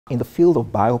in the field of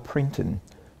bioprinting,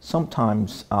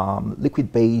 sometimes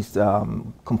liquid-based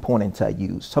components are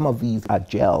used. Some of these are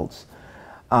gels.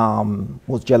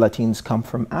 Most gelatins come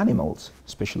from animals,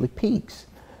 especially pigs.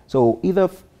 So either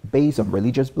based on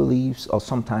religious beliefs or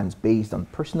sometimes based on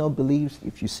personal beliefs.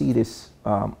 If you see this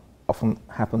often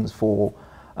happens for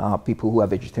people who are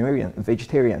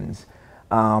vegetarians,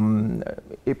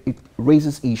 it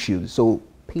raises issues. So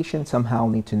patients somehow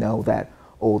need to know that,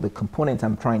 oh, the component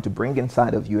I'm trying to bring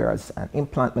inside of you as an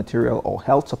implant material or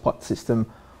health support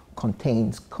system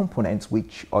contains components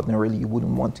which ordinarily you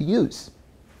wouldn't want to use.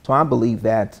 So I believe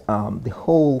that the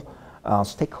whole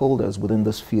stakeholders within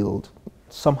this field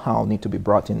somehow need to be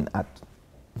brought in at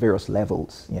various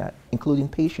levels, including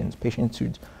patients. Patients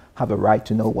should have a right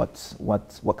to know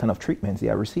what kind of treatments they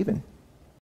are receiving.